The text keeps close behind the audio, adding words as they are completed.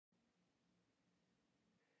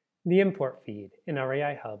The import feed in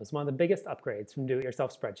REI Hub is one of the biggest upgrades from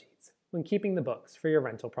do-it-yourself spreadsheets when keeping the books for your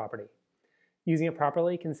rental property. Using it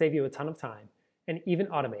properly can save you a ton of time and even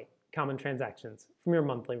automate common transactions from your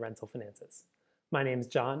monthly rental finances. My name's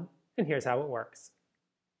John, and here's how it works.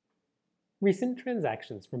 Recent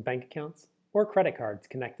transactions from bank accounts or credit cards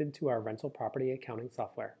connected to our rental property accounting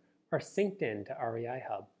software are synced into REI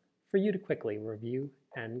Hub for you to quickly review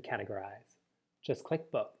and categorize. Just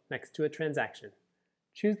click Book next to a transaction.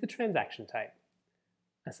 Choose the transaction type,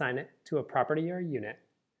 assign it to a property or unit,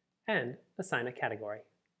 and assign a category.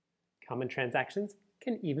 Common transactions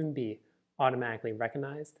can even be automatically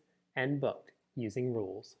recognized and booked using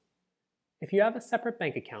rules. If you have a separate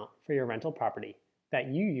bank account for your rental property that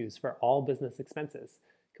you use for all business expenses,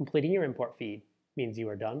 completing your import feed means you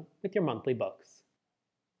are done with your monthly books.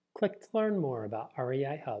 Click to learn more about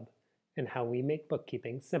REI Hub and how we make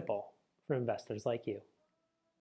bookkeeping simple for investors like you.